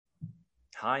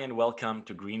Hi, and welcome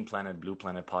to Green Planet, Blue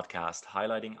Planet podcast,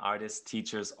 highlighting artists,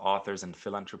 teachers, authors, and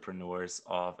philanthropreneurs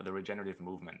of the regenerative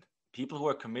movement. People who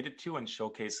are committed to and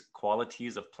showcase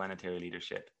qualities of planetary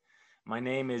leadership. My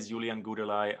name is Julian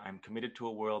Guderlei. I'm committed to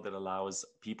a world that allows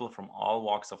people from all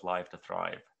walks of life to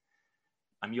thrive.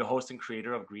 I'm your host and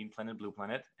creator of Green Planet, Blue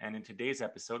Planet. And in today's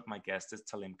episode, my guest is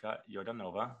Talimka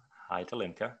Yordanova. Hi,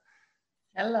 Talimka.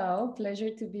 Hello,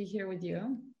 pleasure to be here with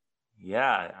you.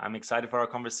 Yeah, I'm excited for our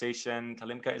conversation.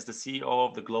 Talimka is the CEO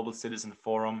of the Global Citizen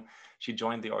Forum. She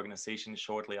joined the organization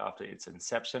shortly after its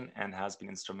inception and has been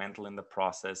instrumental in the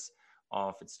process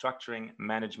of its structuring,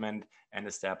 management, and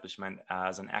establishment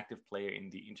as an active player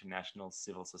in the international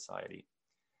civil society.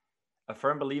 A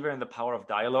firm believer in the power of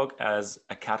dialogue as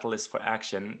a catalyst for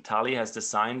action, Tali has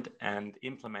designed and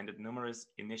implemented numerous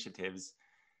initiatives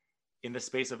in the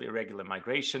space of irregular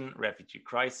migration, refugee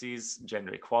crises,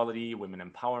 gender equality, women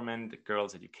empowerment,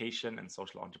 girls' education, and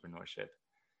social entrepreneurship.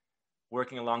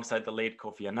 Working alongside the late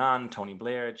Kofi Annan, Tony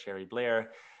Blair, Cherry Blair,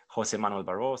 Jose Manuel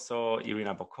Barroso,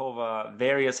 Irina Bokova,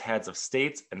 various heads of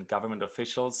state and government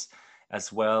officials,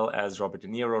 as well as Robert De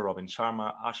Niro, Robin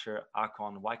Sharma, Usher,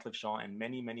 Akon, Wyclef Jean, and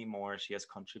many, many more, she has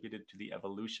contributed to the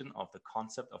evolution of the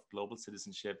concept of global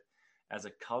citizenship as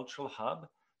a cultural hub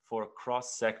for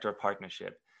cross-sector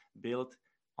partnership built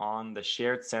on the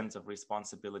shared sense of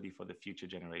responsibility for the future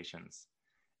generations.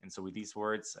 And so with these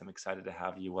words, I'm excited to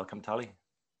have you. Welcome, Tali.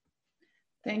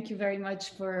 Thank you very much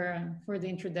for the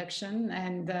introduction,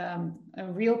 and a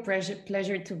real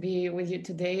pleasure to be with you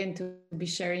today and to be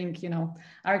sharing,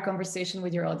 our conversation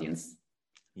with your audience.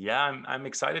 Yeah, I'm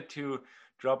excited to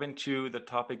drop into the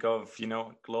topic of,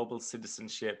 global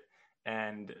citizenship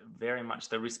and very much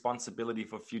the responsibility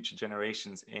for future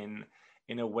generations in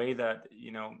a way that,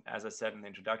 as I said in the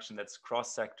introduction, that's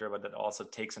cross-sector, but that also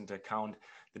takes into account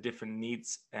the different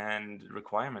needs and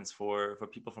requirements for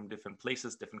people from different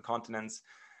places, different continents,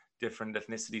 different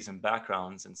ethnicities and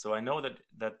backgrounds. And so I know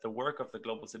that the work of the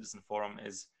Global Citizen Forum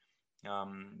is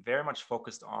very much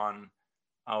focused on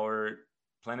our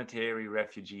planetary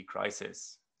refugee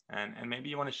crisis. And maybe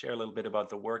you want to share a little bit about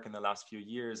the work in the last few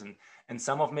years and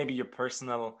some of maybe your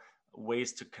personal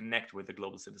ways to connect with the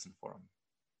Global Citizen Forum.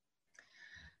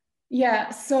 Yeah,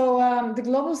 so the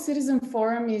Global Citizen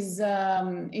Forum is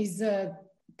a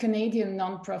Canadian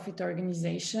nonprofit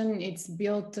organization. It's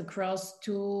built across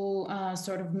two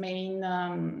sort of main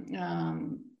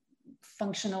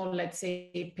functional, let's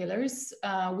say, pillars.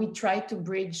 We try to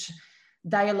bridge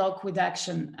dialogue with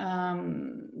action.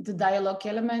 The dialogue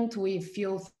element we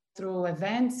fuel through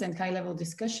events and high-level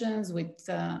discussions with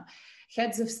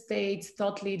heads of state,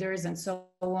 thought leaders, and so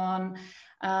on.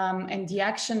 And the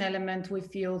action element we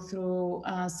feel through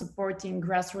supporting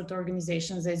grassroots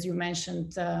organizations, as you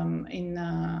mentioned, in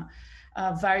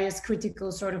various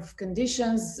critical sort of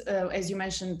conditions. As you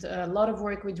mentioned, a lot of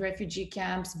work with refugee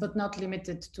camps, but not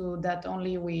limited to that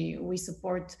only. We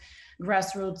support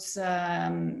grassroots,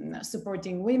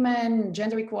 supporting women,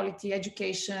 gender equality,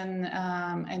 education,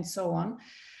 and so on.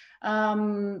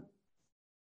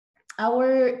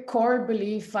 Our core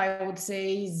belief, I would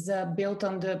say, is built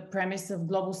on the premise of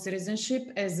global citizenship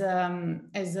as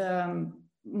a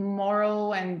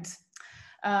moral and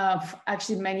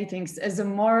actually many things, as a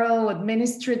moral,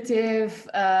 administrative,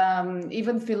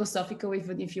 even philosophical,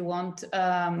 even if you want,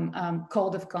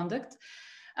 code of conduct.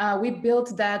 We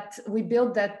built that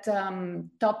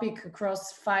topic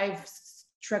across 5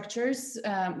 structures,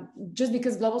 just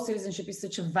because global citizenship is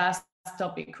such a vast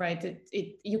topic, right?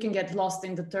 You can get lost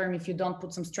in the term if you don't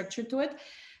put some structure to it.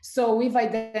 So we've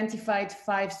identified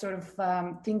 5 sort of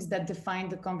things that define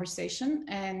the conversation,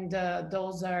 and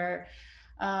those are,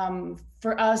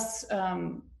 for us,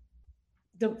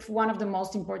 one of the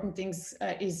most important things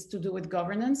is to do with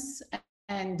governance,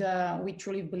 and we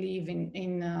truly believe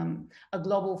in a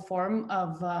global form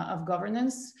of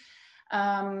governance.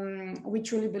 We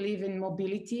truly believe in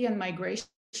mobility and migration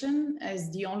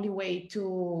as the only way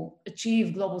to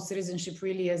achieve global citizenship,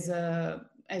 really as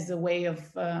a way of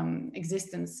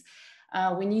existence.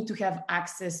 We need to have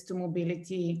access to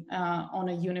mobility on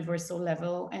a universal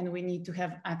level, and we need to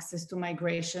have access to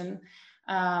migration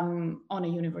on a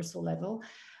universal level.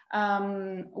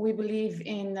 We believe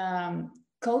in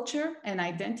culture and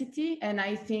identity, and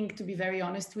I think, to be very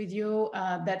honest with you,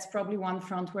 that's probably one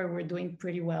front where we're doing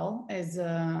pretty well as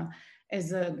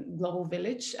a global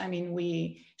village. I mean,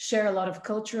 we share a lot of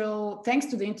cultural, thanks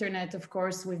to the internet, of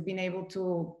course, we've been able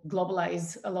to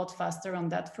globalize a lot faster on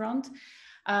that front.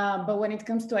 But when it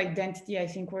comes to identity, I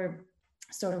think we're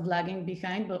sort of lagging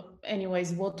behind. But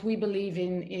anyways, what we believe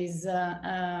in is,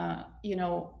 a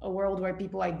world where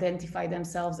people identify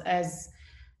themselves as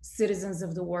citizens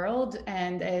of the world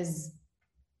and as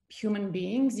human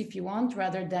beings, if you want,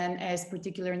 rather than as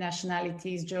particular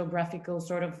nationalities, geographical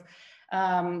sort of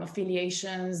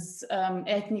affiliations,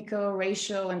 ethnical,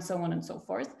 racial, and so on and so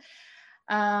forth.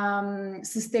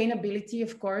 Sustainability,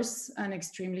 of course, an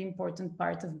extremely important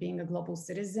part of being a global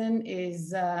citizen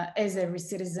is, as every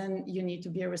citizen, you need to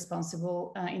be a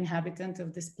responsible inhabitant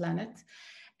of this planet.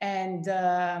 And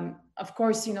of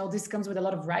course, you know, this comes with a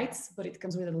lot of rights, but it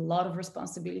comes with a lot of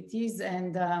responsibilities.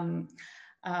 And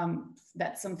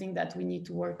that's something that we need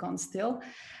to work on still.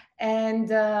 And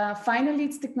finally,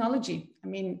 it's technology. I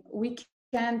mean, we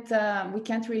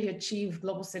can't really achieve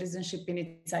global citizenship in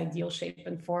its ideal shape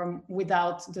and form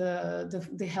without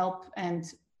the help and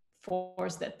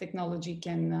force that technology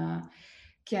can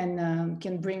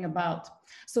bring about.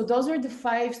 So those are the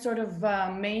 5 sort of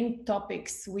main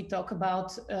topics we talk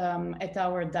about at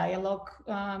our dialogue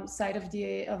side of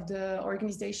the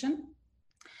organization.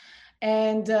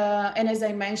 And as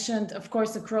I mentioned, of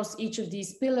course, across each of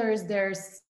these pillars,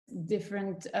 there's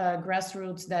different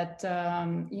grassroots that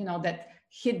you know, that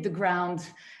hit the ground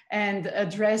and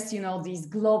address, you know, these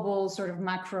global sort of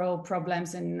macro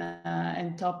problems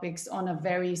and topics on a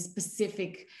very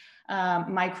specific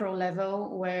micro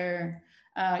level, where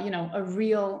you know, a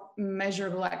real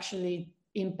measurable actually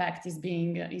impact is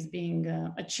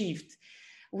being achieved,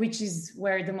 which is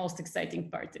where the most exciting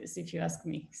part is, if you ask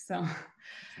me. So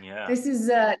yeah, this is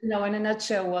you know, in a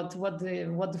nutshell what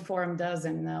the forum does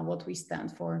and what we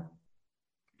stand for.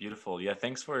 Beautiful. Yeah,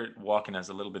 thanks for walking us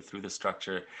a little bit through the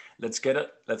structure. Let's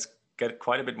get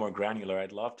quite a bit more granular.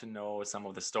 I'd love to know some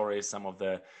of the stories, some of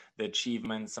the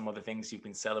achievements, some of the things you've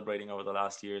been celebrating over the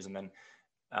last years, and then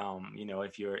you know,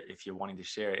 if you're wanting to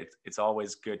share it, it's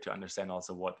always good to understand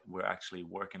also what we're actually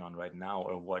working on right now,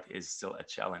 or what is still a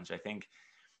challenge. I think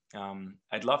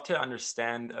I'd love to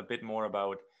understand a bit more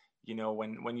about, you know,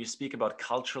 when you speak about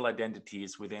cultural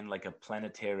identities within like a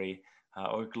planetary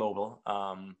or global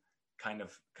kind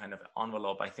of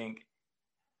envelope. I think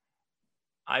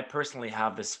I personally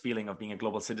have this feeling of being a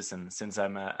global citizen since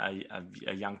I'm a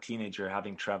young teenager,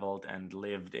 having traveled and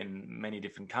lived in many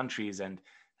different countries, and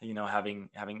you know, having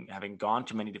gone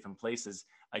to many different places.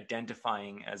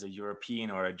 Identifying as a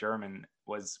European or a German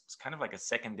was kind of like a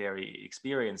secondary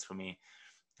experience for me,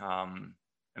 and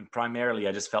primarily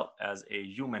I just felt as a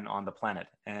human on the planet.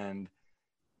 And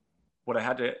what I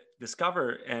had to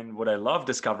discover, and what I love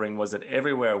discovering, was that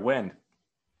everywhere I went,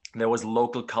 there was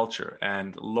local culture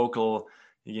and local,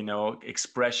 you know,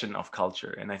 expression of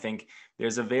culture. And I think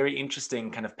there's a very interesting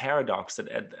kind of paradox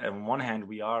that on one hand,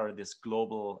 we are this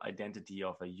global identity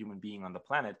of a human being on the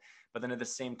planet, but then at the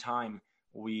same time,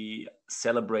 we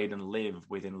celebrate and live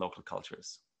within local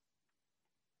cultures.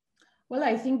 Well,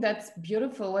 I think that's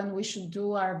beautiful, and we should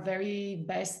do our very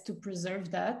best to preserve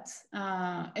that.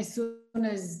 As soon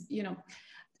as, you know,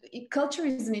 culture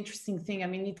is an interesting thing. I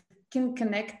mean, it can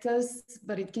connect us,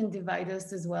 but it can divide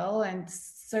us as well. And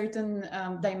certain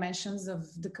dimensions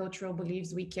of the cultural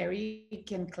beliefs we carry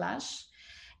can clash.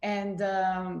 And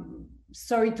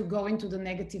sorry to go into the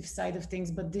negative side of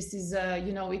things, but this is,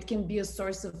 you know, it can be a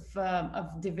source of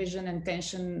division and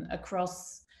tension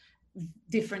across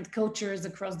different cultures,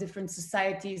 across different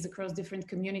societies, across different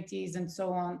communities, and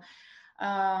so on.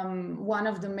 One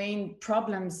of the main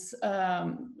problems,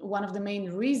 one of the main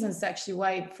reasons actually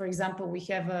why, for example, we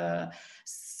have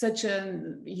such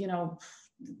a, you know,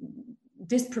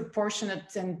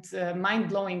 disproportionate and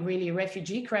mind-blowing really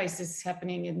refugee crisis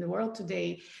happening in the world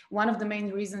today. One of the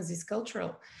main reasons is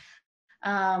cultural.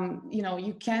 You know,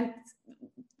 you can't,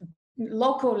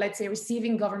 local, let's say,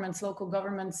 receiving governments, local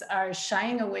governments are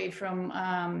shying away from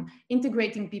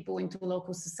integrating people into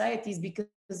local societies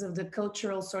because of the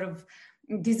cultural sort of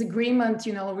disagreement,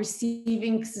 you know,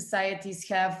 receiving societies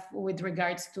have with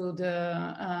regards to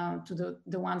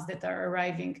the ones that are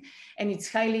arriving. And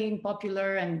it's highly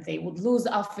unpopular, and they would lose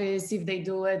office if they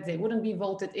do it, they wouldn't be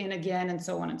voted in again, and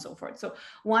so on and so forth. So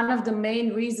one of the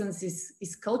main reasons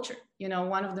is culture, you know,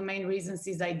 one of the main reasons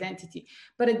is identity.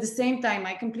 But at the same time,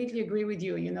 I completely agree with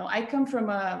you. You know, I come from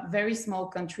a very small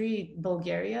country,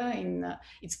 Bulgaria.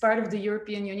 It's part of the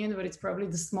European Union, but it's probably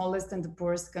the smallest and the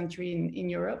poorest country in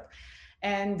Europe.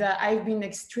 And I've been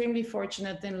extremely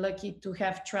fortunate and lucky to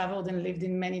have traveled and lived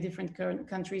in many different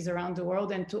countries around the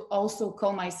world, and to also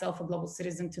call myself a global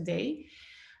citizen today.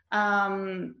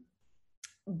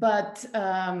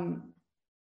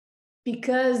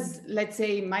 Because, let's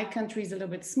say, my country is a little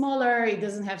bit smaller, it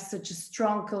doesn't have such a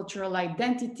strong cultural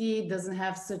identity, it doesn't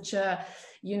have such a,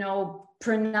 you know,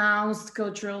 pronounced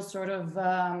cultural sort of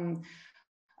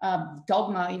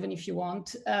dogma, even if you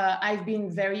want. I've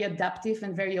been very adaptive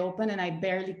and very open, and I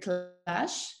barely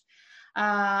clash.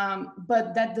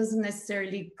 But that doesn't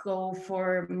necessarily go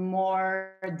for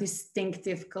more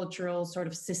distinctive cultural sort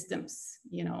of systems,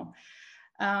 you know.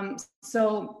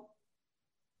 So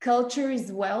culture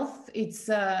is wealth.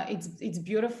 It's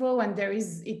beautiful, and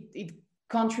it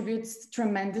contributes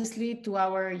tremendously to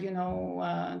our, you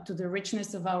know, to the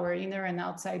richness of our inner and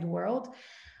outside world.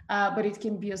 But it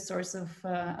can be a source of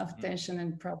tension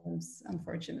and problems,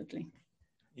 unfortunately.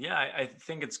 Yeah, I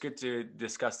think it's good to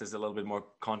discuss this a little bit more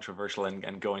controversial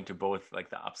and go into both like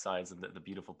the upsides and the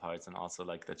beautiful parts and also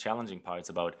like the challenging parts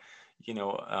about, you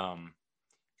know,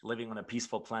 living on a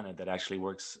peaceful planet that actually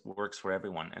works for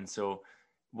everyone. And so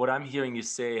what I'm hearing you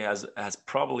say has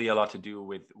probably a lot to do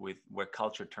with where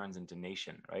culture turns into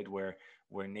nation, right? Where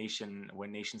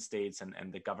nation states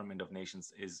and the government of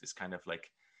nations is kind of like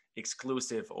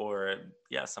exclusive or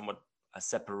yeah, somewhat a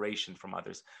separation from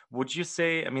others. Would you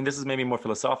say, I mean, this is maybe more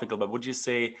philosophical, but would you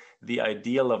say the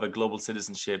ideal of a global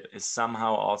citizenship is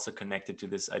somehow also connected to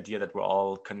this idea that we're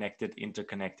all connected,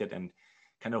 interconnected, and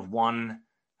kind of one,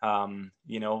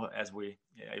 you know,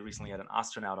 I recently had an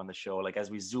astronaut on the show, like as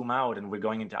we zoom out and we're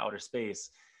going into outer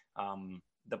space,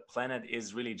 the planet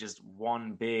is really just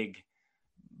one big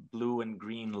blue and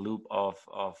green loop of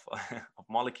of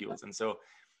molecules. And so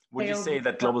would you say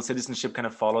that global citizenship kind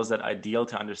of follows that ideal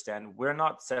to understand we're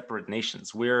not separate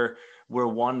nations, we're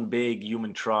one big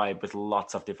human tribe with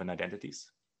lots of different identities?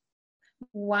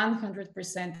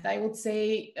 100%. I would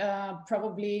say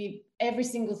probably every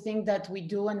single thing that we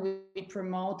do and we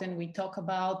promote and we talk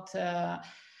about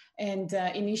and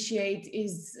initiate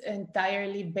is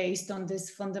entirely based on this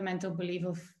fundamental belief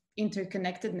of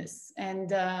interconnectedness.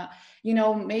 And, you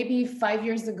know, maybe 5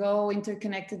 years ago,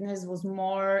 interconnectedness was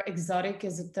more exotic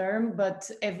as a term, but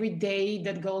every day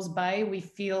that goes by, we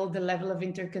feel the level of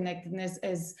interconnectedness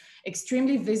as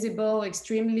extremely visible,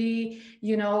 extremely,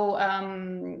 you know,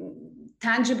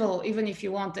 tangible, even if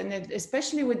you want. And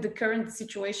especially with the current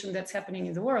situation that's happening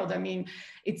in the world. I mean,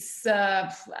 it's,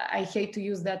 I hate to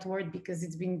use that word because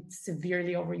it's been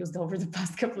severely overused over the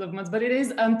past couple of months, but it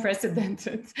is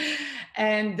unprecedented.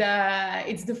 And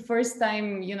it's the first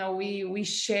time, you know, we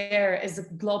share as a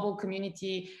global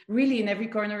community, really in every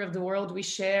corner of the world, we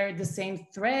share the same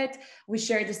threat, we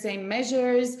share the same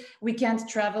measures, we can't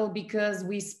travel because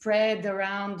we spread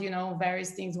around, you know,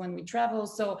 various things when we travel.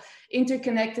 So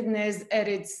interconnectedness at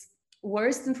its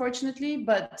worst, unfortunately,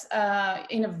 but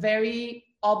in a very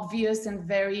obvious and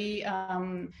very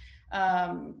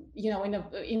you know,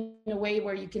 in a way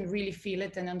where you can really feel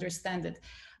it and understand it.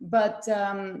 But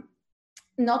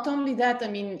not only that, I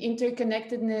mean,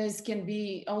 interconnectedness can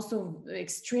be also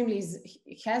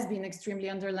has been extremely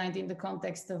underlined in the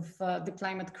context of the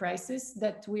climate crisis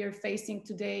that we are facing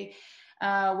today,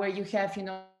 where you have, you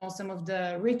know, some of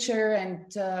the richer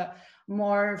and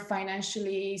more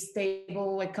financially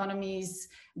stable economies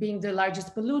being the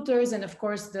largest polluters, and of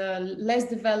course the less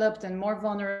developed and more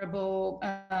vulnerable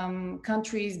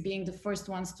countries being the first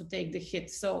ones to take the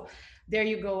hit. So there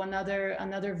you go,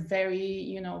 another very,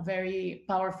 you know, very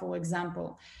powerful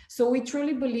example. So we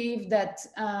truly believe that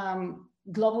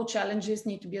global challenges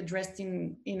need to be addressed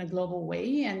in a global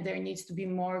way, and there needs to be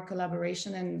more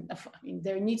collaboration, and I mean,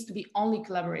 there needs to be only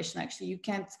collaboration. Actually, you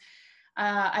can't,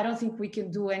 I don't think we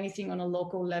can do anything on a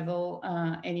local level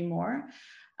anymore.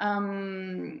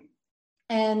 And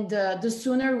the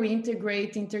sooner we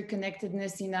integrate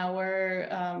interconnectedness in our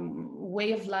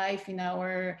way of life, in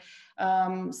our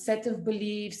set of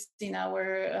beliefs, in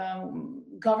our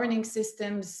governing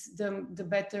systems, the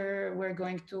better we're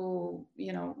going to,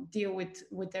 you know, deal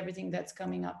with everything that's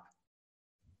coming up.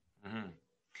 Mm-hmm.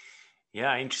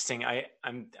 Yeah, interesting.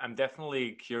 I'm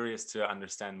definitely curious to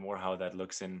understand more how that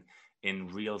looks in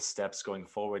real steps going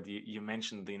forward. You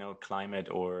mentioned, you know, climate,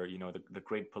 or, you know, the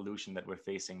great pollution that we're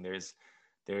facing. There's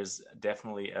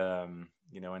definitely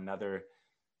you know, another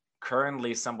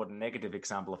currently somewhat negative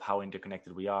example of how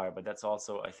interconnected we are. But that's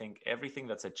also, I think, everything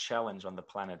that's a challenge on the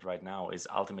planet right now is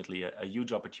ultimately a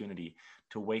huge opportunity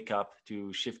to wake up,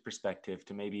 to shift perspective,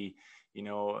 to maybe, you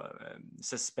know,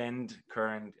 suspend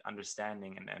current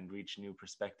understanding and reach new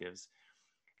perspectives.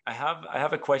 I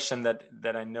have a question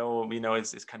that I know, you know,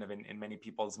 is kind of in many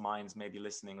people's minds, maybe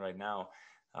listening right now.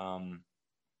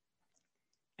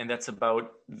 And that's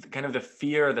about kind of the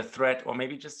fear, the threat, or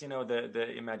maybe just, you know, the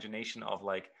imagination of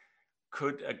like,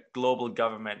 could a global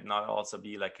government not also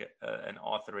be like an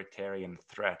authoritarian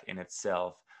threat in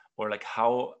itself? Or like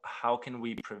how can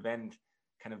we prevent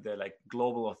kind of the like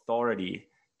global authority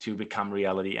to become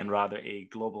reality, and rather a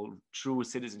global true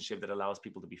citizenship that allows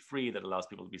people to be free, that allows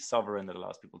people to be sovereign, that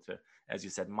allows people to, as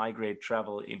you said, migrate,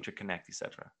 travel, interconnect,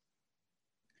 etc.?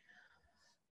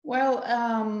 Well,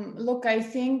 look, I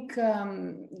think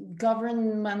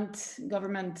government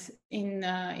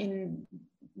in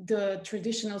the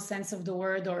traditional sense of the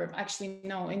word, or actually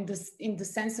no, in the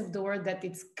sense of the word that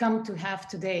it's come to have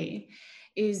today,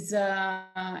 is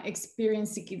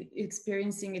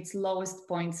experiencing its lowest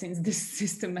point since this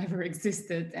system ever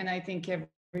existed, and I think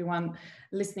everyone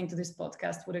listening to this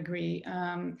podcast would agree.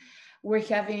 We're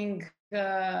having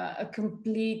a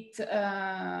complete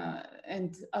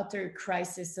and utter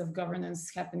crisis of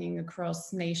governance happening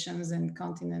across nations and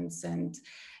continents, and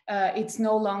it's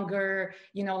no longer,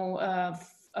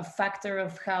 a factor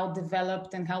of how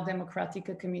developed and how democratic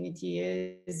a community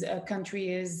is, a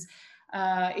country is.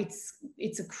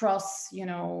 It's across,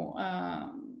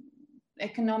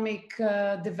 economic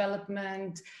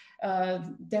development,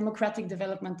 democratic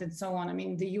development, and so on. I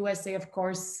mean, the USA, of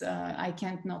course, I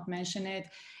can't not mention it,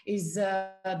 is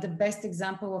the best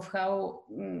example of how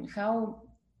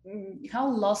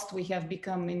lost we have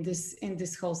become in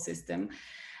this whole system.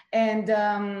 And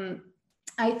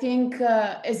I think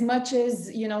as much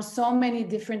as, so many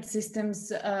different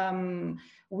systems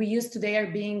we use today are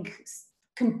being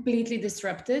completely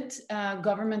disrupted.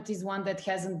 Government is one that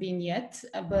hasn't been yet,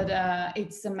 but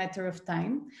it's a matter of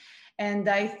time. And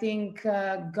I think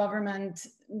government,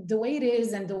 the way it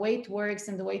is and the way it works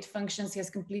and the way it functions, has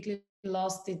completely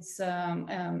lost its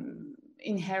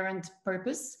inherent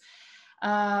purpose.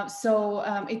 And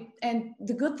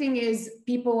the good thing is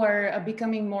people are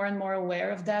becoming more and more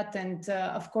aware of that. And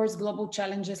of course, global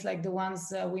challenges like the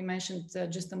ones we mentioned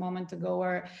just a moment ago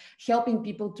are helping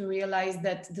people to realize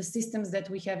that the systems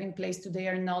that we have in place today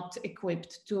are not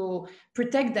equipped to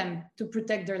protect them, to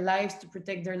protect their lives, to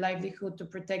protect their livelihood, to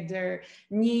protect their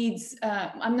needs.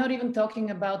 I'm not even talking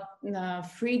about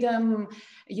freedom,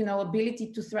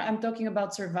 ability to thrive. I'm talking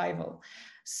about survival.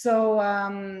 So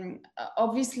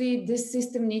obviously, this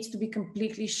system needs to be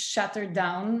completely shattered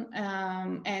down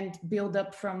and built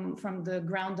up from the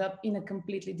ground up in a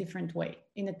completely different way,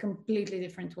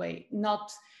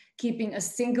 not keeping a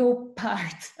single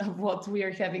part of what we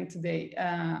are having today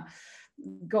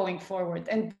going forward.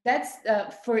 And that's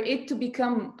for it to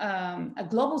become a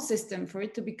global system, for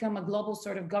it to become a global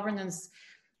sort of governance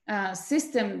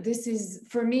system. This is,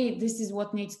 for me, this is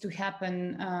what needs to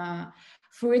happen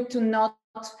for it to not,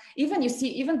 even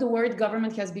the word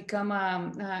government has become,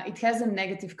 it has a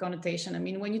negative connotation. I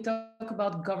mean, when you talk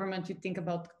about government, you think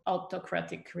about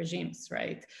autocratic regimes,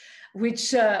 right?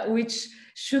 Which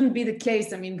shouldn't be the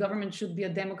case. I mean, government should be a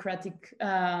democratic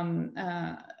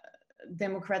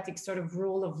sort of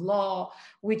rule of law,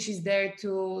 which is there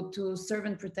to serve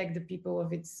and protect the people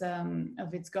of its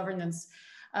governance.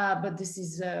 But this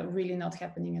is really not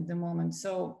happening at the moment.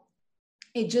 So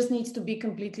it just needs to be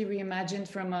completely reimagined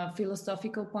from a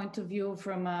philosophical point of view,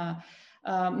 from a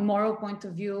moral point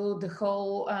of view. The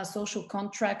whole social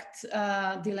contract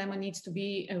dilemma needs to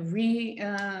be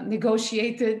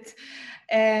renegotiated,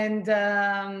 and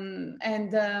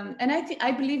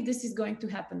I believe this is going to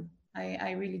happen.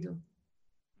 I really do.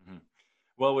 Mm-hmm.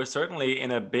 Well, we're certainly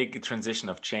in a big transition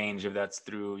of change, if that's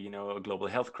through, a global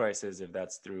health crisis, if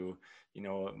that's through,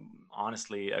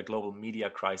 honestly, a global media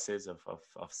crisis of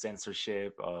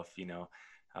censorship, of,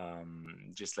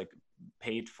 just like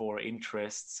paid for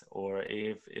interests, or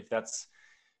if that's,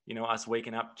 us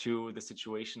waking up to the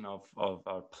situation of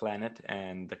our planet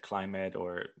and the climate,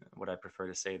 or what I prefer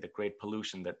to say, the great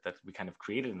pollution that we kind of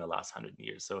created in the last 100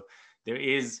 years. So there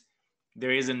is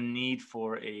a need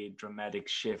for a dramatic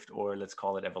shift, or let's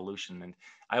call it evolution. And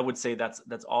I would say that's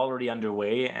already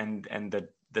underway, and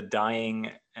the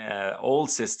dying old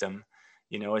system,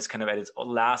 is kind of at its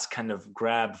last kind of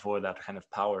grab for that kind of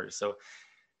power. So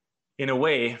in a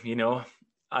way,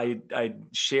 I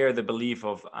share the belief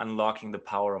of unlocking the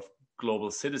power of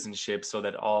global citizenship so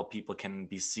that all people can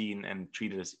be seen and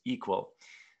treated as equal.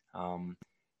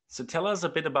 So tell us a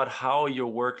bit about how your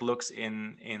work looks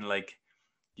in like,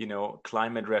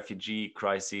 climate, refugee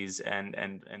crises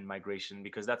and migration,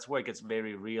 because that's where it gets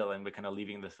very real, and we're kind of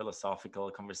leaving the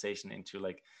philosophical conversation into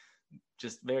like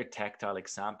just very tactile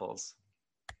examples.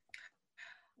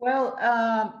 Well,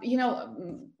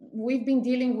 we've been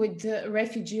dealing with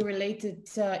refugee-related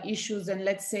issues and,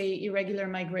 let's say, irregular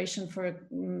migration for,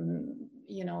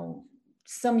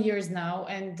 some years now.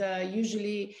 And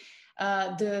usually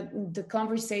the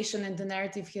conversation and the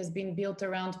narrative has been built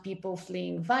around people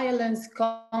fleeing violence,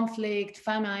 conflict,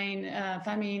 famine,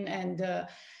 and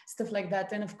stuff like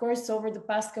that. And of course, over the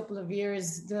past couple of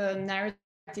years, the narrative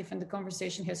and the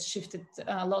conversation has shifted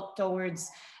a lot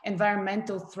towards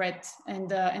environmental threat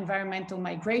and environmental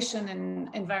migration and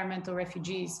environmental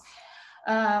refugees.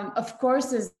 Of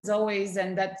course, as always,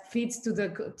 and that feeds to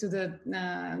the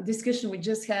discussion we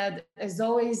just had, as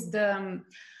always, the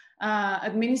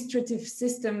administrative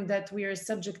system that we are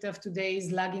subject of today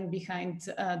is lagging behind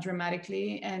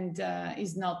dramatically, and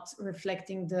is not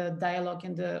reflecting the dialogue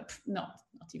and not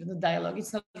even the dialogue.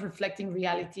 It's not reflecting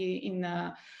reality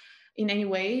in any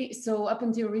way. So up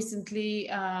until recently,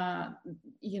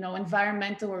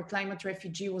 environmental or climate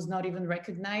refugee was not even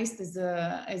recognized as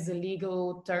a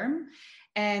legal term.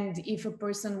 And if a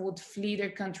person would flee their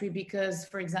country because,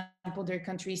 for example, their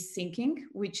country is sinking,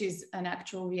 which is an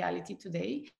actual reality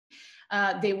today,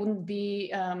 they wouldn't be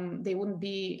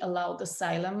allowed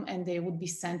asylum, and they would be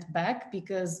sent back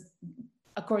because,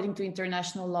 according to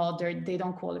international law, they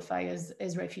don't qualify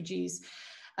as refugees.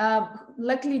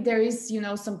 Luckily, there is,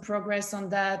 some progress on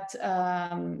that.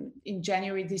 In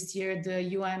January this year, the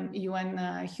UN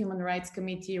Human Rights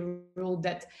Committee ruled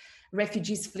that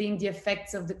refugees fleeing the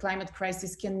effects of the climate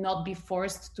crisis cannot be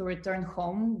forced to return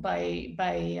home by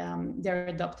their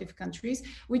adoptive countries,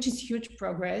 which is huge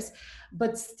progress.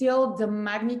 But still, the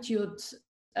magnitude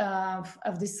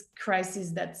of this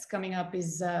crisis that's coming up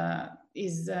is to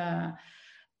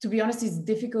be honest, is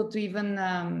difficult to even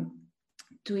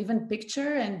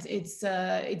picture, and it's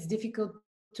difficult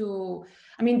to,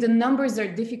 the numbers are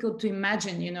difficult to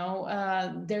imagine.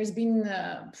 There's been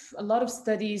a lot of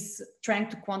studies trying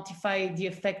to quantify the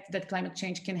effect that climate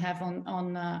change can have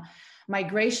on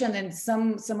migration, and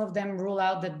some of them rule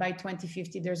out that by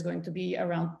 2050 there's going to be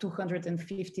around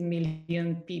 250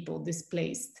 million people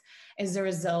displaced as a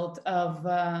result of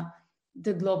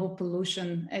the global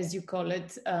pollution, as you call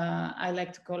it. I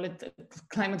like to call it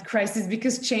climate crisis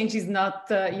because change is not,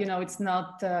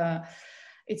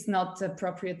 it's not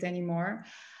appropriate anymore.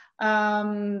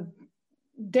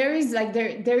 There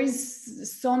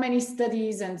is so many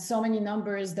studies and so many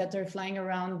numbers that are flying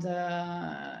around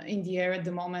in the air at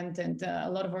the moment, and a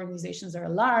lot of organizations are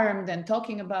alarmed and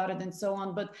talking about it and so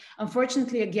on. But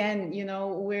unfortunately, again,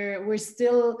 we're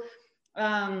still.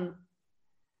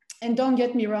 And don't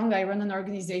get me wrong, I run an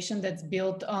organization that's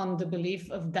built on the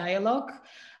belief of dialogue,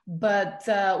 but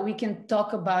we can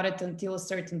talk about it until a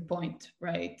certain point,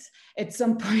 right? At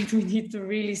some point, we need to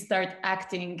really start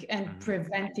acting and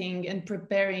preventing and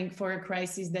preparing for a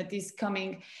crisis that is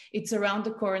coming. It's around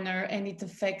the corner, and it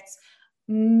affects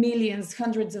millions,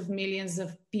 hundreds of millions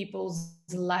of people's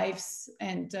lives.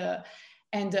 And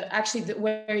actually,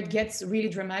 where it gets really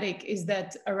dramatic is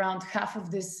that around half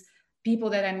of this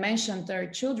people that I mentioned are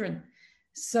children.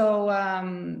 So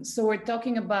we're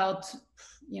talking about,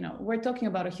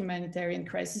 a humanitarian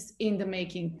crisis in the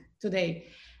making today,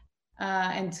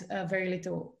 and very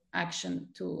little action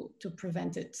to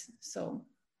prevent it. So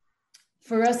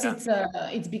for us,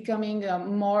 it's becoming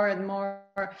more and more.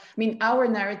 Our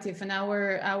narrative and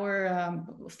our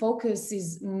focus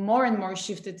is more and more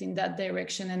shifted in that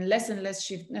direction, and less and less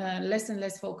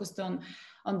focused on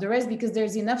the rest, because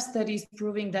there's enough studies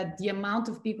proving that the amount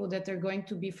of people that are going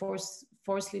to be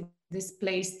forcibly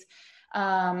displaced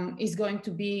is going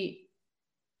to be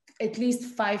at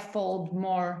least fivefold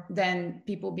more than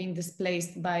people being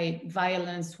displaced by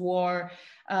violence, war,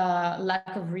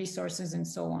 lack of resources, and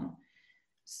so on.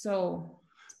 So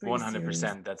 100%, serious.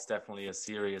 That's definitely a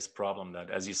serious problem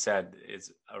that, as you said,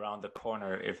 is around the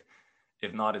corner. If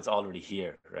not, it's already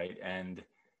here, right? And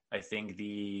I think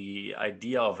the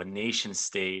idea of a nation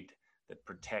state that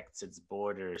protects its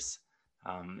borders,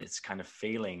 it's kind of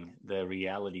failing the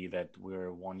reality that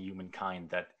we're one humankind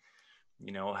that,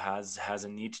 has a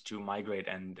need to migrate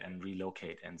and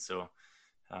relocate. And so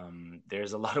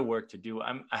there's a lot of work to do.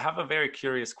 I have a very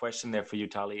curious question there for you,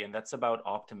 Tali, and that's about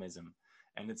optimism.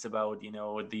 And it's about,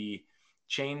 the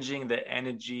changing the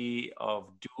energy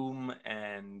of doom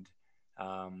and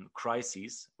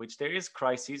crises, which there is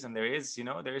crises and there is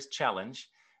challenge.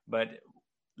 But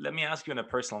let me ask you on a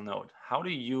personal note, how do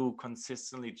you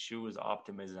consistently choose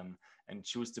optimism and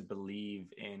choose to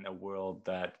believe in a world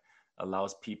that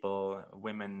allows people,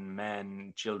 women,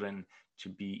 men, children, to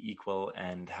be equal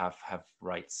and have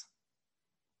rights?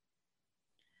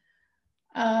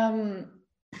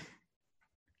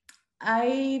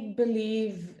 I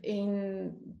believe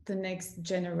in the next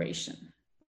generation.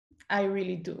 I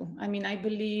really do. I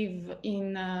believe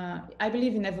in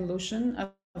evolution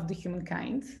of the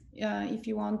humankind. If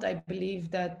you want, I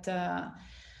believe that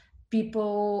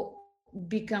people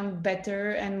become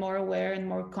better and more aware and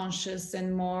more conscious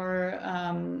and more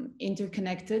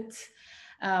interconnected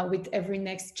with every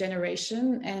next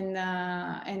generation. And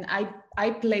I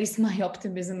place my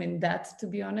optimism in that, to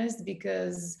be honest,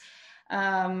 because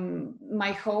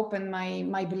my hope and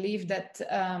my belief that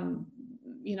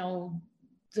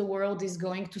the world is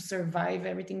going to survive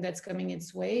everything that's coming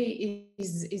its way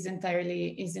is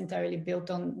entirely built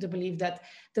on the belief that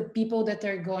the people that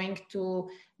are going to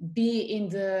be in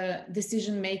the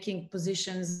decision-making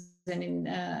positions and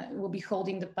will be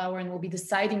holding the power and will be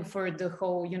deciding for the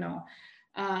whole,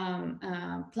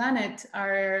 planet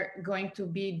are going to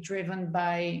be driven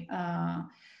by,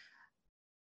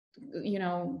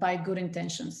 by good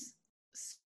intentions.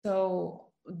 So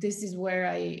this is where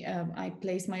I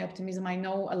place my optimism. I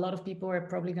know a lot of people are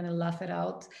probably going to laugh it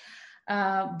out,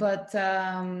 but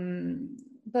I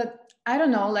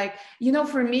don't know. Like,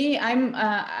 for me,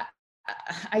 I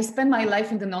spend my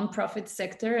life in the nonprofit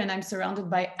sector, and I'm surrounded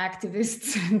by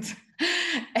activists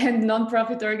and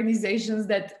nonprofit organizations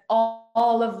that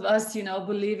all of us,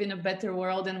 believe in a better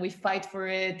world, and we fight for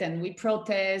it, and we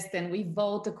protest, and we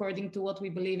vote according to what we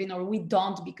believe in, or we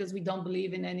don't because we don't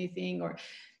believe in anything, or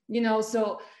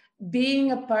so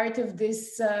being a part of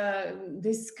this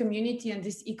this community and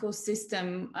this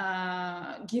ecosystem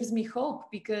gives me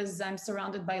hope, because I'm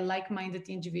surrounded by like-minded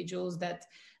individuals that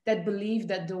believe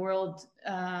that the world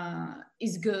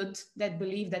is good, that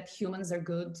believe that humans are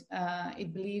good.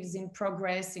 It believes in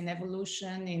progress, in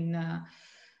evolution,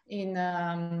 in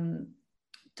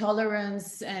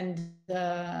tolerance and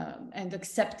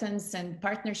acceptance and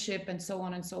partnership and so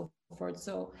on and so forth.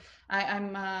 So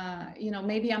I'm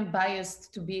maybe I'm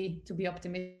biased to be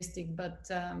optimistic, but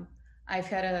I've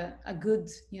had a good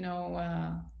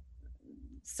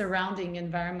surrounding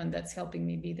environment that's helping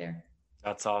me be there.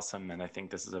 That's awesome. And I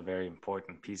think this is a very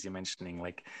important piece you're mentioning,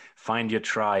 like find your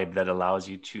tribe that allows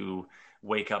you to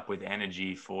wake up with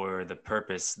energy for the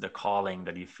purpose, the calling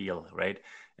that you feel, right?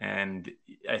 And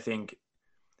I think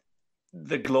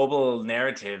the global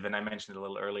narrative, and I mentioned it a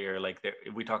little earlier, like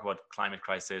we talk about climate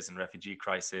crisis and refugee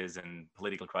crisis and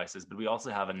political crisis, but we also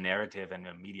have a narrative and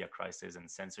a media crisis and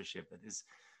censorship that is,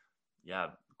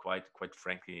 quite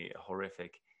frankly,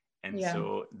 horrific. And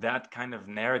so that kind of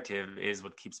narrative is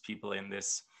what keeps people in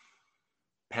this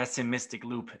pessimistic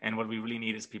loop. And what we really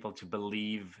need is people to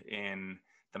believe in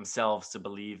themselves, to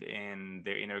believe in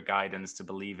their inner guidance, to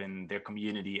believe in their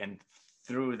community, and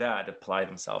through that apply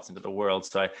themselves into the world.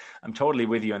 So I'm totally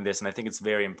with you on this, and I think it's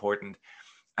very important.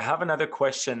 I have another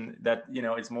question that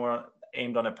is more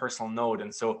aimed on a personal note,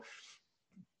 and so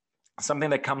something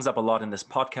that comes up a lot in this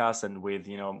podcast and with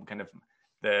kind of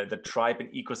the tribe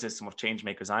and ecosystem of change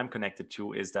makers I'm connected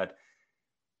to is that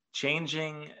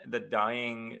changing the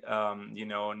dying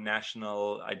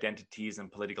national identities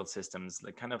and political systems,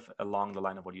 like kind of along the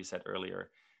line of what you said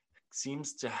earlier,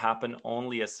 seems to happen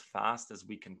only as fast as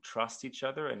we can trust each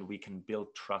other and we can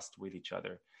build trust with each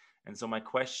other. And so my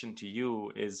question to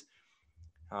you is,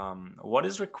 what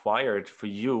is required for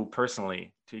you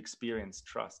personally to experience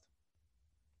trust?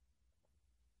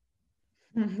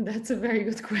 That's a very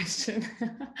good question.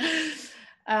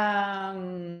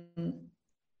 I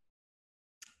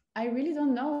really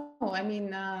don't know. I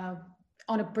mean,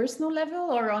 on a personal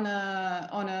level or on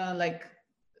a like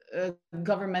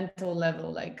governmental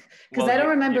level, like, because I don't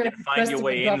remember. You can find your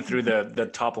way in through the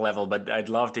top level, but I'd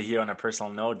love to hear on a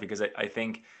personal note, because I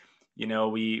think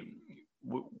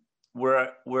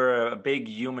we're a big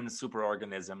human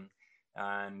superorganism,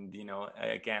 and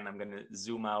again, I'm going to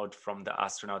zoom out from the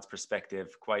astronaut's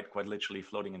perspective, quite literally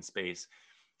floating in space.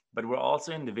 But we're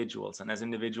also individuals, and as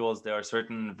individuals, there are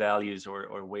certain values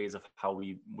or ways of how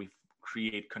we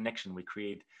create connection, we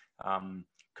create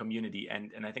community,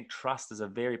 and I think trust is a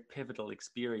very pivotal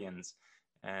experience.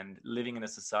 And living in a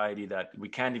society that we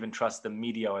can't even trust the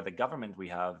media or the government we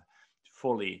have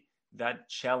fully, that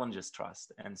challenges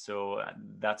trust. And so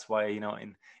that's why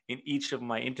in each of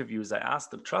my interviews I ask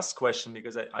the trust question,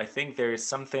 because I think there is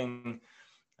something,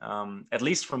 at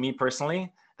least for me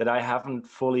personally, that I haven't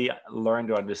fully learned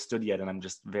or understood yet, and I'm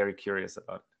just very curious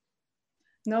about it.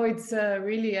 No, it's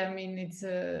really, I mean, it's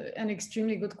an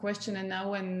extremely good question. And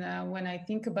now when I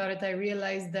think about it, I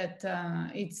realize that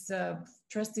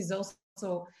trust is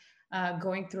also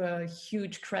going through a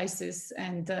huge crisis,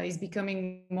 and is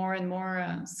becoming more and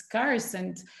more scarce.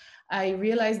 And I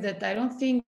realize that I don't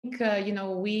think,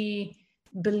 we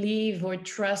believe or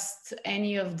trust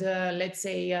any of the, let's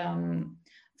say,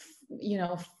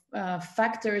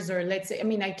 factors, or let's say, I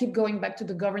mean, I keep going back to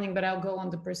the governing, but I'll go on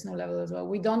the personal level as well.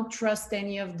 We don't trust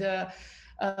any of the,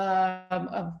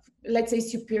 let's say,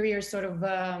 superior sort of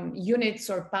units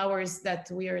or powers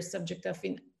that we are subject of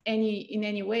in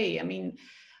any way. I mean,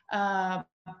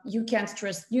 you can't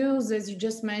trust news, as you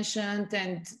just mentioned,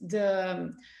 and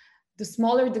the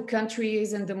smaller the country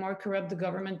is and the more corrupt the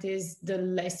government is, the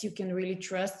less you can really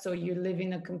trust. So you live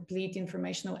in a complete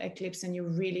informational eclipse and you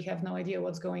really have no idea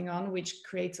what's going on, which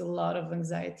creates a lot of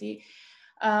anxiety.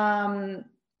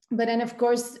 But then, of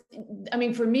course, I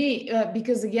mean, for me,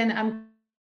 because again, I'm a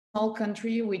small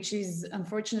country, which is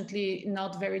unfortunately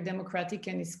not very democratic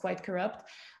and is quite corrupt.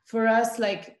 For us,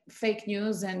 like fake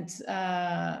news and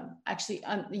actually,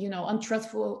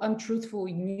 untruthful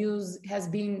news has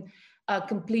been a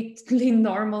completely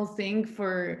normal thing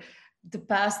for the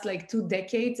past like 2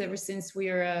 decades, ever since we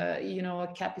are a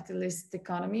capitalist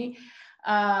economy.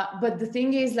 But the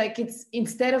thing is, like, it's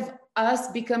instead of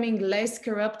us becoming less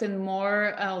corrupt and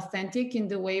more authentic in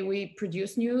the way we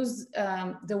produce news,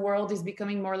 the world is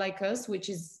becoming more like us, which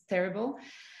is terrible.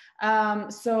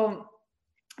 So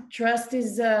trust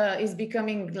is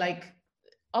becoming like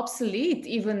obsolete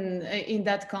even in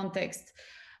that context.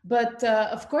 But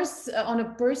of course, on a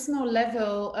personal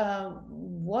level,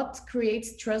 what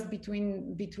creates trust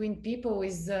between people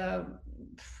is I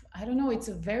don't know. It's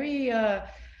a very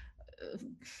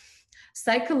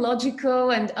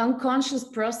psychological and unconscious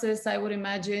process, I would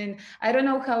imagine. I don't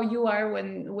know how you are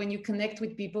when you connect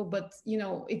with people, but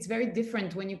it's very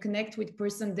different when you connect with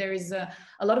person. There is a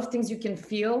lot of things you can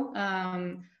feel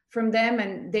from them,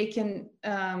 and they can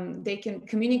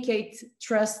communicate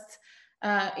trust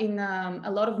in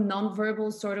a lot of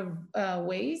nonverbal sort of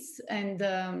ways, and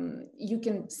you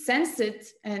can sense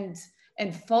it and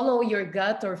follow your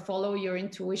gut or follow your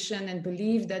intuition and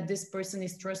believe that this person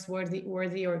is trustworthy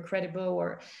or credible,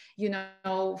 or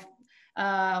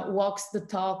walks the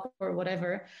talk or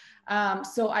whatever.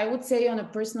 So I would say on a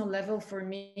personal level, for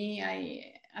me,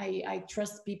 I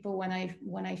trust people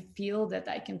when I feel that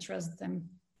I can trust them.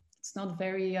 It's not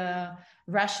very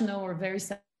rational or very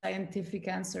scientific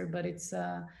answer, but it's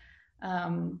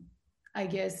I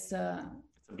guess It's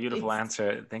a beautiful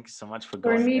answer. Thank you so much for for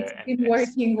going me it's there been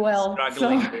working well.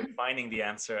 struggling So. with finding the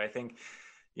answer. I think,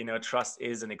 trust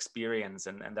is an experience,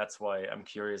 and that's why I'm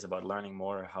curious about learning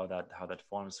more how that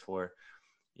forms for,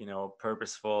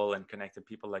 purposeful and connected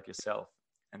people like yourself.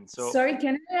 And so, Sorry,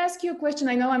 can I ask you a question?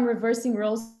 I know I'm reversing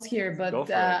roles here, go but for it.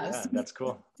 Yeah, that's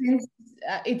cool. since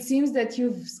it seems that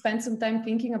you've spent some time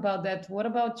thinking about that, what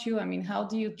about you? I mean, how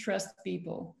do you trust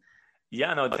people?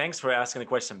 Yeah, no, thanks for asking the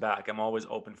question back. I'm always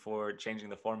open for changing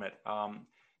the format.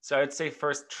 So I'd say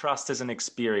first, trust is an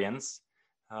experience.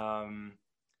 Um,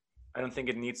 I don't think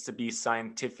it needs to be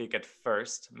scientific at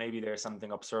first. Maybe there's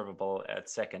something observable at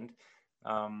second.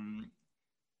 Um,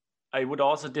 I would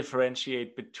also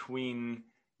differentiate between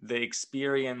the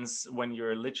experience when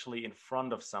you're literally in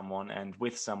front of someone and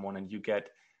with someone, and you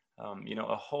get,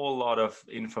 a whole lot of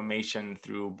information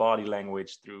through body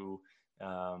language, through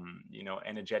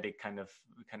energetic kind of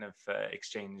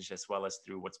exchange, as well as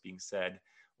through what's being said,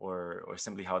 or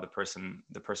simply how the person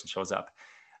shows up.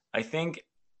 I think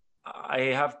I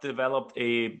have developed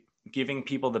a giving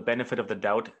people the benefit of the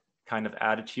doubt kind of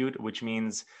attitude, which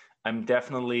means I'm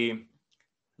definitely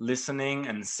listening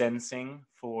and sensing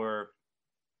for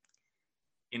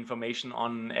information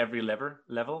on every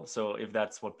level. So if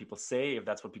that's what people say, if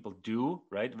that's what people do,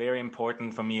 right? Very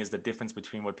important for me is the difference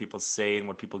between what people say and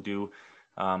what people do.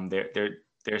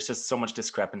 There's just so much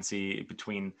discrepancy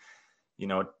between,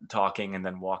 talking and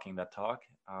then walking that talk.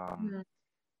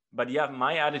 But yeah,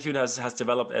 my attitude has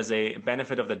developed as a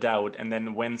benefit of the doubt. And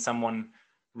then when someone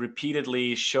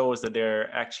repeatedly shows that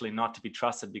they're actually not to be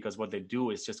trusted because what they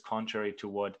do is just contrary to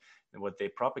what they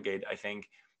propagate, I think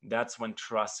that's when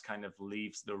trust kind of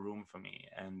leaves the room for me.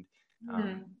 And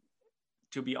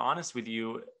to be honest with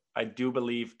you, I do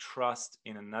believe trust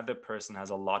in another person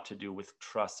has a lot to do with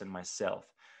trust in myself.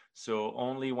 So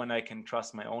only when I can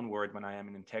trust my own word, when I am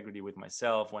in integrity with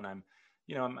myself, when I'm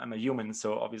a human,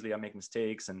 so obviously I make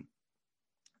mistakes, and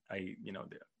I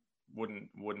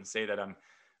wouldn't say that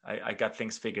I got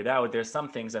things figured out. There's some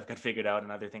things I've got figured out,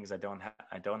 and other things I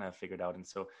don't have figured out. And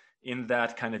so in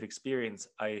that kind of experience,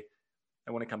 I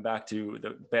want to come back to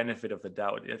the benefit of the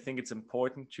doubt. I think it's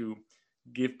important to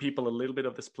give people a little bit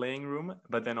of this playing room,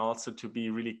 but then also to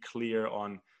be really clear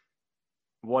on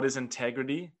what is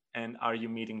integrity and are you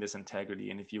meeting this integrity.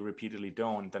 And if you repeatedly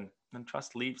don't, then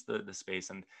trust leaves the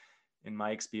space. And in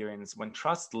my experience, when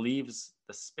trust leaves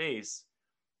the space,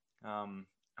 I'm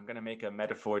going to make a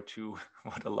metaphor to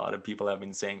what a lot of people have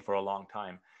been saying for a long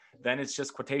time. Then it's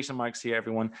just quotation marks here,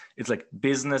 everyone. It's like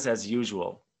business as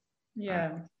usual.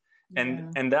 Yeah.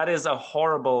 And that is a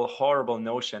horrible, horrible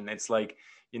notion. It's like,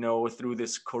 through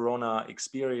this Corona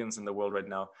experience in the world right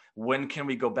now, when can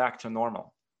we go back to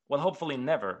normal? Well, hopefully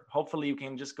never. Hopefully you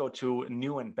can just go to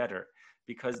new and better,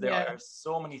 because there are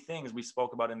so many things we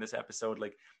spoke about in this episode,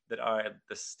 like that are at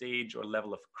the stage or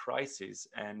level of crisis.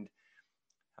 And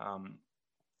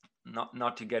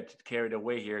not to get carried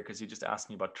away here, because you just asked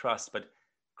me about trust, but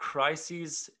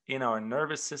crises in our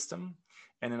nervous system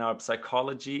and in our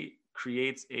psychology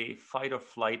creates a fight or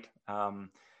flight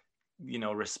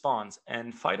response.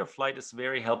 And fight or flight is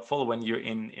very helpful when you're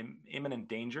in imminent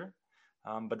danger.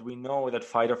 But we know that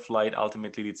fight or flight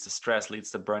ultimately leads to stress,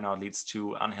 leads to burnout, leads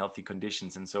to unhealthy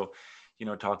conditions. And so,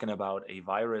 talking about a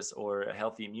virus or a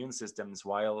healthy immune systems,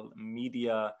 while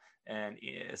media and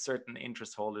certain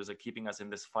interest holders are keeping us in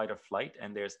this fight or flight,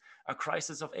 and there's a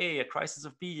crisis of A, a crisis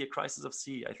of B, a crisis of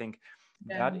C, I think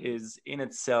that is in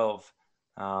itself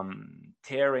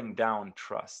tearing down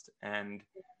trust. And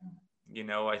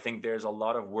I think there's a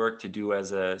lot of work to do as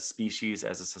a species,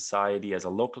 as a society, as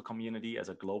a local community, as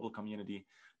a global community,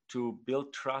 to build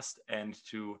trust and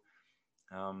to,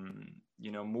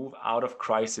 move out of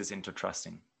crisis into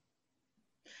trusting.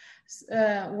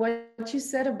 What you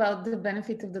said about the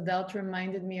benefit of the doubt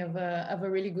reminded me of a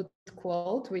really good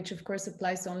quote, which of course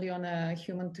applies only on a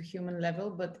human to human level.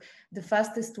 But the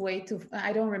fastest way to,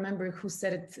 I don't remember who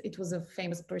said it, it was a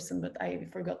famous person, but I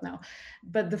forgot now.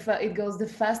 But it goes,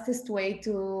 the fastest way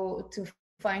to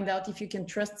find out if you can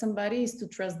trust somebody is to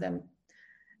trust them.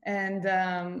 And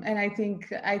I think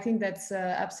that's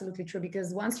absolutely true,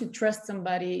 because once you trust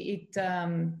somebody,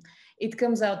 it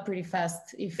comes out pretty fast.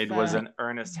 It was an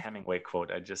Ernest Hemingway quote.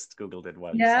 I just Googled it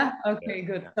while yeah, okay,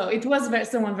 good. Yeah. So it was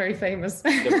someone very famous.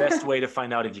 The best way to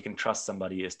find out if you can trust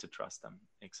somebody is to trust them.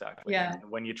 Exactly. Yeah. And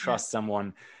when you trust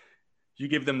someone, you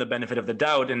give them the benefit of the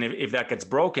doubt. And if that gets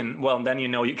broken, well, then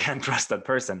you can't trust that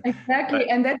person. Exactly.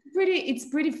 And it's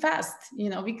pretty fast,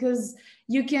 because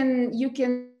you can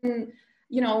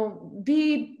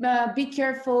be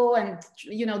careful and,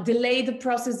 delay the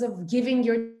process of giving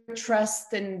your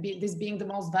trust, and this being the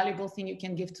most valuable thing you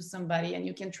can give to somebody. And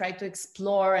you can try to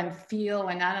explore and feel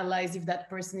and analyze if that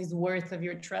person is worth of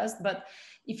your trust. But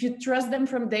if you trust them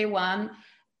from day one,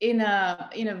 in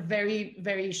a very,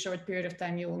 very short period of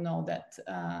time, you will know that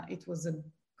it was a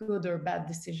good or bad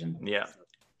decision. Yeah.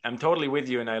 I'm totally with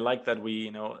you. And I like that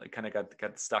we, kind of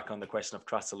got stuck on the question of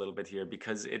trust a little bit here,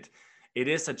 because it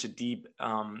is such a deep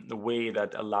way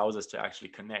that allows us to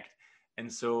actually connect.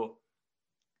 And so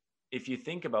if you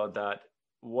think about that,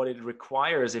 what it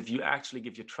requires, if you actually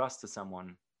give your trust to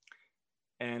someone,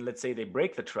 and let's say they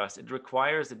break the trust, it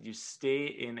requires that you stay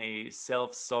in a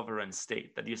self-sovereign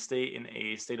state, that you stay in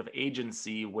a state of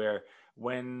agency where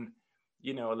when,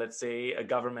 let's say a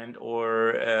government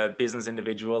or a business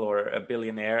individual or a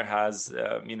billionaire has,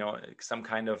 some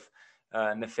kind of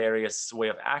nefarious way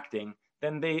of acting,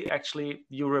 then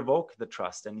you revoke the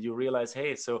trust and you realize,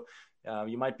 hey, so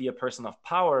you might be a person of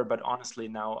power, but honestly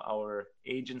now our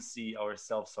agency, our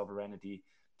self-sovereignty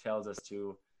tells us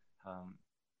to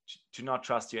not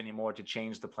trust you anymore, to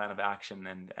change the plan of action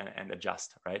and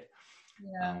adjust, right?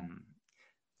 Yeah.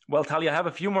 Well, Talia, I have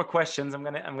a few more questions. I'm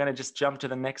gonna just jump to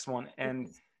the next one, and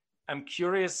I'm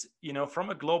curious, from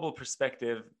a global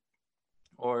perspective,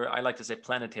 or I like to say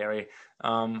planetary,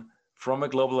 from a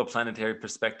global or planetary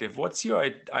perspective, what's your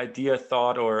idea,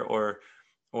 thought, or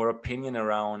opinion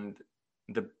around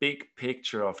the big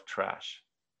picture of trash?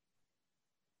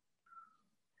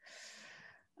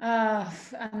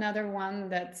 Another one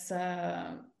that's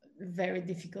very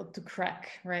difficult to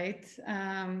crack, right?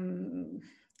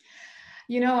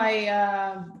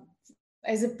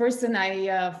 As a person,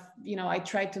 I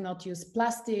try to not use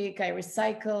plastic, I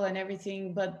recycle and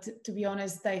everything. But to be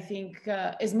honest, I think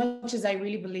as much as I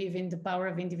really believe in the power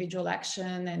of individual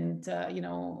action and,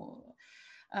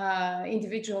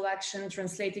 individual action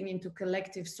translating into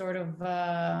collective sort of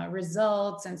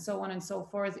results and so on and so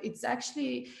forth, it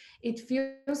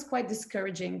feels quite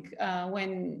discouraging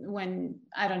when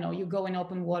I don't know, you go in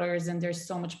open waters and there's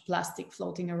so much plastic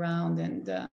floating around.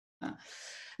 And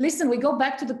listen, we go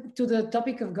back to the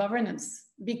topic of governance,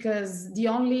 because the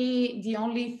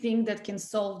only thing that can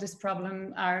solve this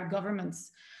problem are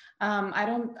governments. I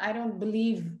don't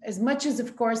believe, as much as,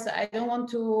 of course, I don't want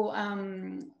to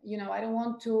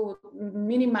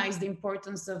minimize the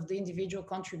importance of the individual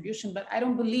contribution, but I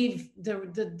don't believe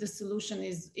the solution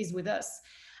is with us.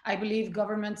 I believe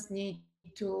governments need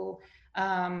to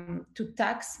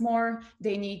tax more.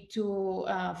 They need to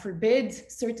forbid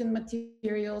certain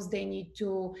materials. They need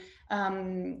to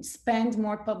spend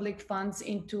more public funds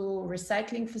into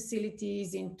recycling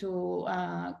facilities, into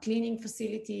cleaning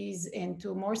facilities,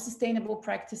 into more sustainable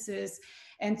practices,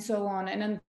 and so on.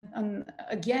 And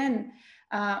again,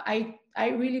 I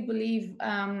really believe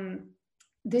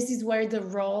this is where the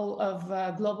role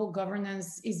of global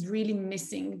governance is really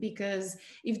missing, because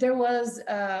if there was,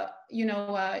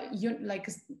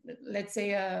 let's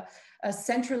say a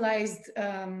centralized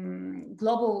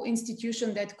global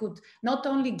institution that could not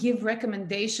only give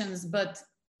recommendations, but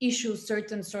issue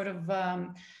certain sort of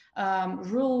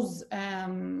rules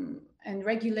and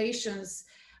regulations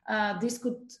this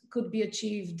could be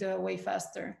achieved way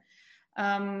faster.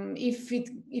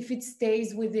 If it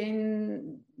stays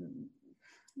within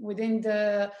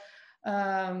the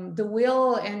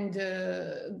will and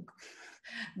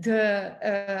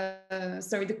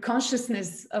the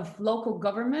consciousness of local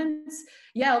governments,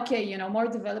 yeah, okay, you know, more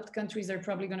developed countries are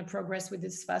probably going to progress with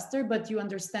this faster, but you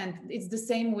understand it's the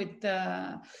same with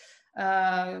the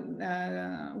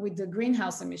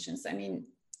greenhouse emissions. I mean,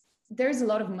 there's a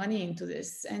lot of money into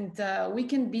this, and we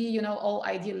can be, you know, all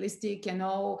idealistic and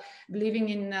all believing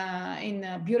in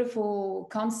beautiful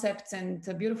concepts and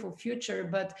a beautiful future,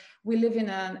 but we live in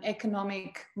an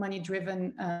economic,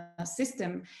 money-driven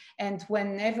system, and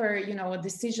whenever, you know, a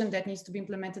decision that needs to be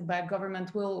implemented by a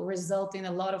government will result in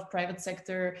a lot of private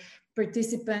sector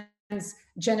participants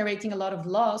generating a lot of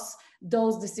loss,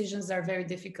 those decisions are very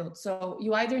difficult. So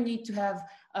you either need to have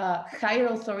a higher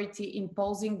authority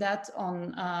imposing that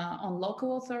on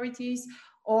local authorities,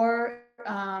 or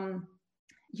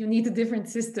you need a different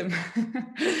system.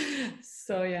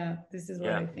 So yeah, this is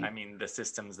what I think. I mean, the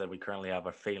systems that we currently have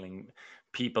are failing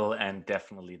people and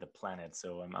definitely the planet.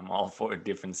 So I'm all for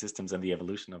different systems and the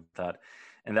evolution of that.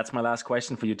 And that's my last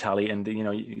question for you, Tali. And, you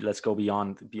know, let's go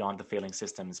beyond the failing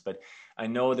systems. But I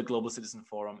know the Global Citizen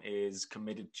Forum is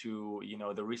committed to, you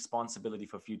know, the responsibility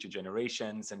for future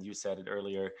generations. And you said it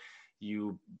earlier,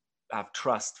 you have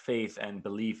trust, faith, and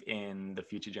belief in the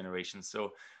future generations.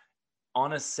 So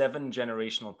on a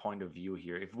 7-generational point of view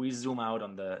here, if we zoom out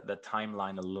on the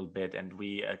timeline a little bit and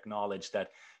we acknowledge that,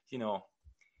 you know,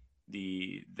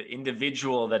 the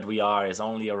individual that we are is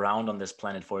only around on this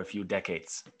planet for a few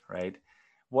decades, right?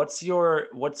 What's your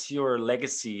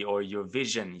legacy or your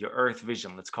vision, your Earth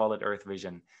vision, let's call it Earth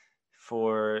vision,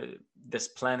 for this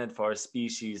planet, for our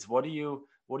species? What do you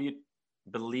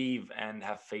believe and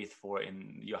have faith for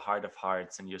in your heart of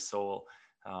hearts and your soul,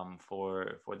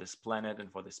 for this planet and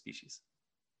for the species?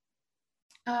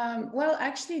 Well,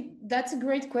 actually, that's a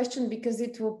great question, because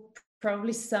it will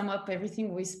probably sum up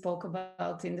everything we spoke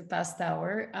about in the past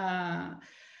hour.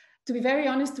 To be very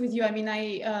honest with you, I mean,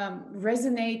 I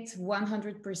resonate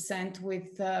 100%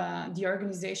 with the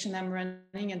organization I'm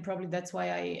running, and probably that's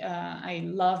why I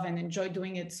love and enjoy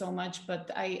doing it so much. But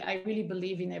I really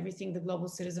believe in everything the Global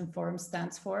Citizen Forum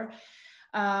stands for.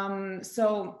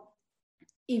 So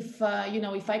if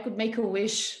if I could make a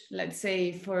wish, let's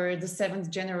say for the 7th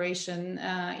generation,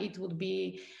 it would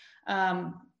be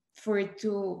for it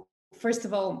to, first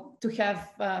of all, to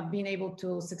have been able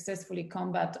to successfully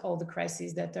combat all the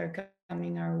crises that are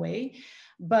coming our way.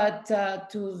 But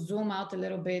to zoom out a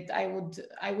little bit, I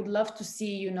would love to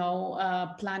see,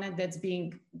 a planet that's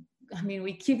being, I mean,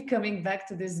 we keep coming back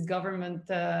to this government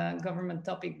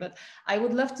topic, but I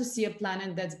would love to see a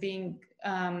planet that's being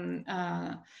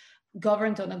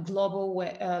governed on a global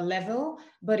level,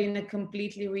 but in a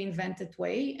completely reinvented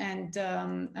way, and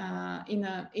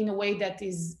in a way that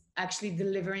is actually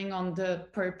delivering on the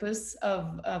purpose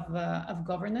of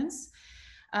governance.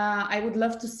 I would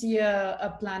love to see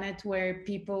a planet where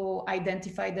people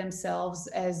identify themselves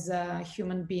as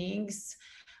human beings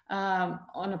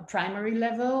on a primary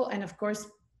level, and of course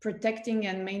protecting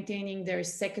and maintaining their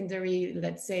secondary,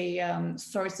 let's say,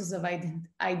 sources of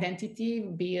identity,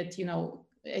 be it,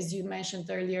 as you mentioned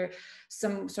earlier,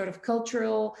 some sort of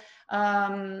cultural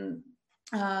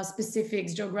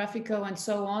specifics, geographical, and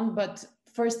so on, but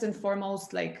first and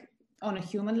foremost, like on a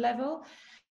human level.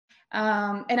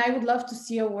 And I would love to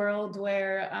see a world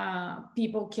where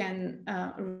people can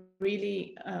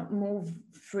really move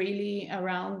freely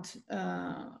around.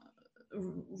 I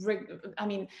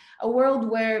mean, a world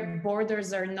where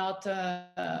borders are not,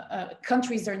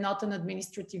 countries are not an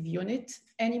administrative unit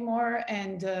anymore,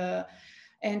 and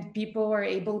people are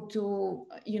able to,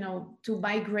 to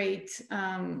migrate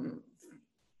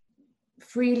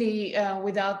freely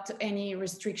without any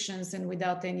restrictions and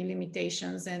without any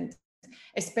limitations, and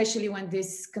especially when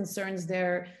this concerns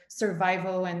their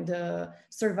survival and the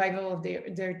survival of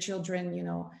their children,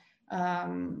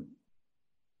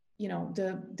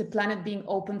 the planet being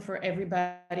open for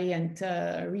everybody, and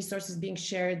resources being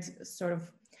shared sort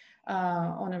of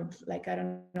on a, like, I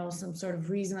don't know, some sort of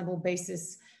reasonable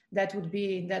basis. That would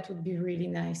be really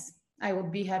nice. I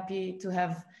would be happy to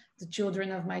have the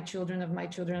children of my children of my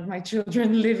children of my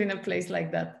children live in a place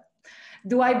like that.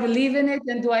 Do I believe in it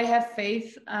and do I have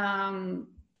faith?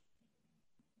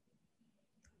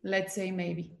 Let's say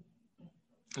maybe.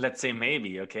 Let's say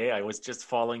maybe. Okay, I was just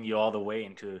following you all the way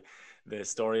into the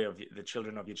story of the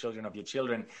children of your children of your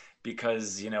children,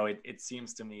 because it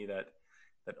seems to me that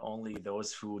only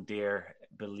those who dare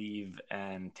believe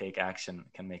and take action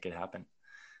can make it happen.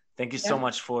 Thank you so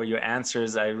much for your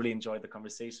answers. I really enjoyed the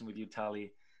conversation with you,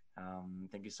 Tali.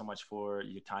 Thank you so much for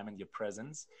your time and your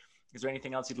presence. Is there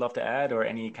anything else you'd love to add, or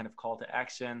any kind of call to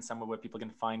action, somewhere where people can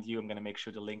find you? I'm going to make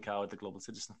sure to link out the Global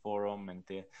Citizen Forum and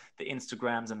the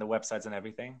Instagrams and the websites and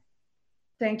everything.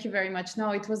 Thank you very much.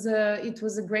 No, it was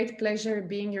a great pleasure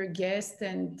being your guest,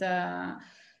 and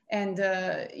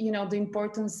you know, the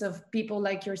importance of people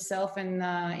like yourself and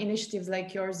initiatives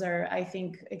like yours are, I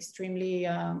think, extremely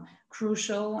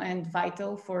crucial and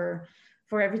vital for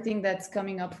everything that's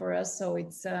coming up for us. So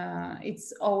it's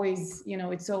always, you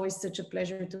know, it's always such a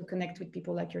pleasure to connect with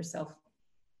people like yourself.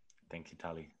 Thank you,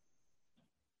 Tali.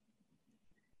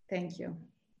 Thank you.